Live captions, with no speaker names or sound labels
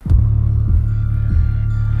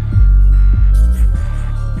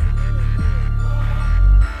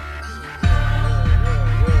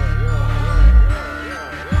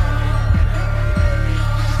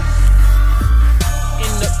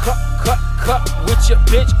Get your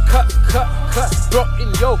bitch cut. Throw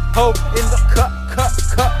in your hoe in the cut.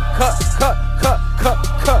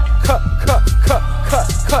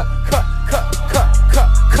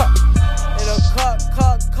 In the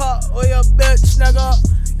cut, or your bitch, nigga.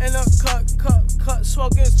 In the cut,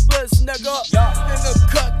 smoking splits, nigga. In the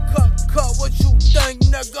cut, what you think,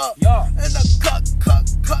 nigga? In the cut,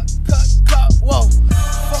 whoa.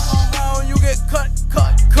 Fuck around, you get cut.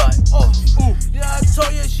 Oh, yeah, I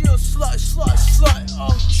told you she a slut.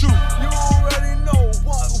 Oh, True. you already know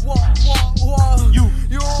what.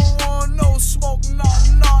 You don't want no smoke, nah.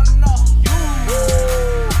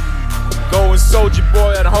 Going Soulja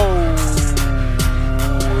Boy at home.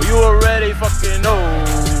 You already fucking know.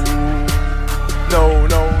 No.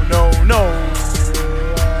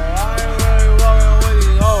 I ain't really walking with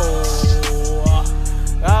these hoes.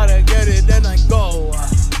 Gotta get it, then I go.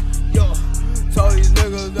 Yo, tell these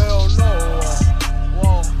niggas they don't know.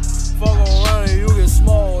 Whoa, fuck around and you get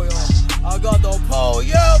small, yo. I got the pole,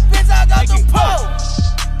 yeah, bitch, I got the pole.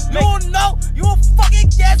 You don't know, you will fucking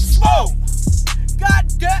get smoked.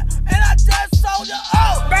 Goddamn, and I just sold the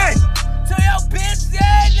O. Bang! Tell your bitch,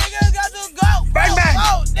 yeah, nigga got to go. Bang, bang.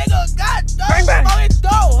 Oh, nigga got to Bang, bang. fucking go.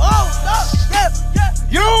 Oh, no, yeah.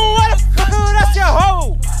 You wanna that's your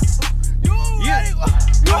hoe. You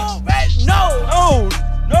already know.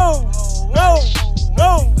 No.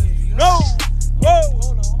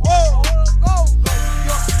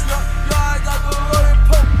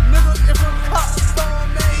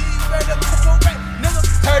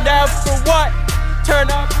 Turn down for what? Turn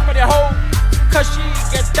up for the hoe. Cause she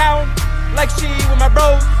get down like she with my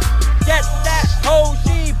bros. Get that hoe,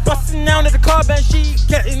 she bustin' down at the club and she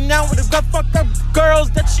getting down with the fucked up girls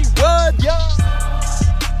that she would, yeah.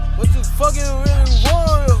 What you fucking really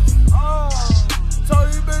want? Tell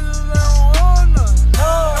you bitches they don't want none.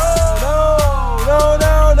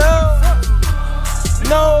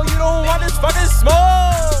 No, you don't want this fucking smoke.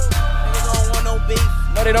 Niggas don't want no beef.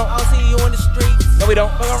 No, they don't. I don't see you in the streets. No, we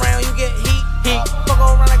don't. Fuck around, you get heat. Heat. Fuck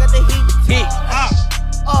around, I got the heat.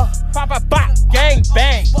 Pop, gang,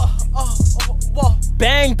 bang.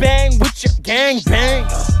 Bang with your gang, bang.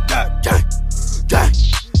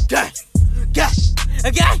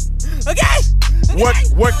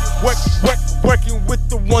 Working with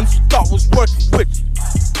the ones you thought was working with you.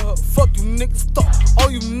 Fuck you niggas thought, all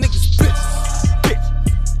you niggas bitch.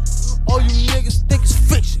 All you niggas think it's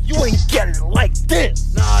fiction. You ain't getting it like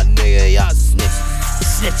this. Nah, nigga, y'all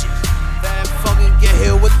snitches. Bad fucking get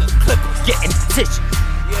here with the clippers. Getting stitches.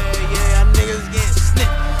 Yeah, y'all niggas getting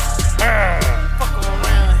snitched. Fuck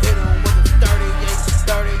around, hit him with a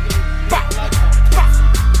 38. Bop. Like a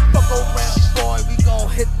fuck around, boy, we gon'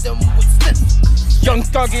 hit them with snitches. Young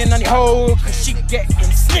thuggin' on the hoe, cause she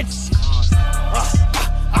getting snitched.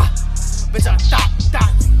 Bitch, I thought.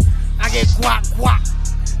 I get guac.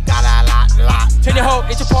 Got a lot. Turn your hoe,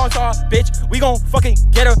 it's your paws off, bitch. We gon' fucking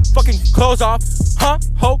get her fucking clothes off. Huh?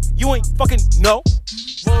 Ho, you ain't fucking know.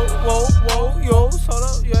 Whoa, yo, hold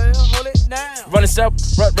up, yeah, hold it down. Run in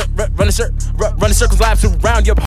circles, laps around your